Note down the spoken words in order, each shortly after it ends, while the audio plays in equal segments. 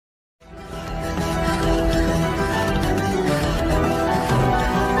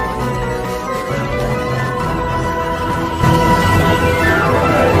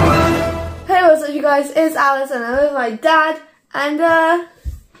guys, it's Alice and I'm with my dad and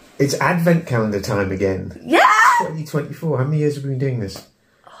It's Advent Calendar time again. Yeah! 2024. How many years have we been doing this?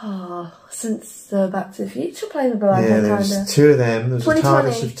 Oh, since Back to the Future playing the Advent Calendar. Yeah, there's two of them. There's a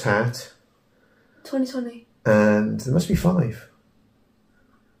TARDIS of Tat. 2020. And there must be 5.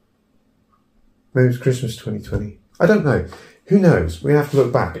 Maybe it was Christmas 2020. I don't know. Who knows? We have to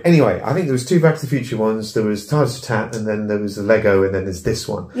look back. Anyway, I think there was 2 Back to the Future ones. There was TARDIS of Tat, and then there was the Lego, and then there's this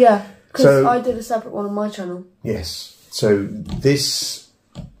one. Yeah, because I did a separate one on my channel. Yes. So this...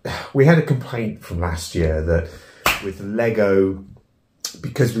 We had a complaint from last year that with Lego,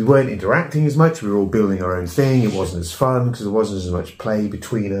 because we weren't interacting as much, we were all building our own thing, it wasn't as fun because there wasn't as much play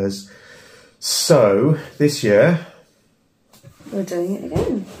between us. So this year... We're doing it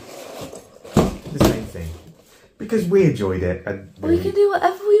again. The same thing. Because we enjoyed it. And we can do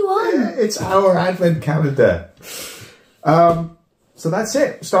whatever we want. Yeah, it's our Advent Calendar. So that's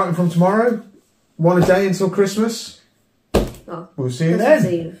it. Starting from tomorrow, 1 a day until Christmas. Oh, we'll see you Christmas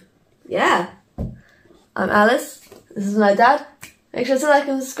then. Eve. Yeah. I'm Alice. This is my dad. Make sure to like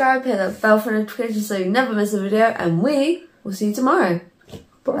and subscribe, hit that bell for notifications so you never miss a video, and we will see you tomorrow.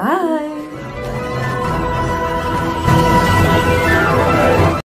 Bye. Bye.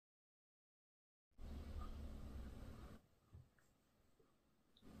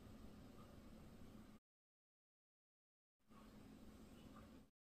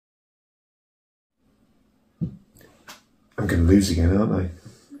 I'm going to lose again, aren't I?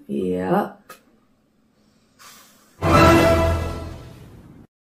 Yeah.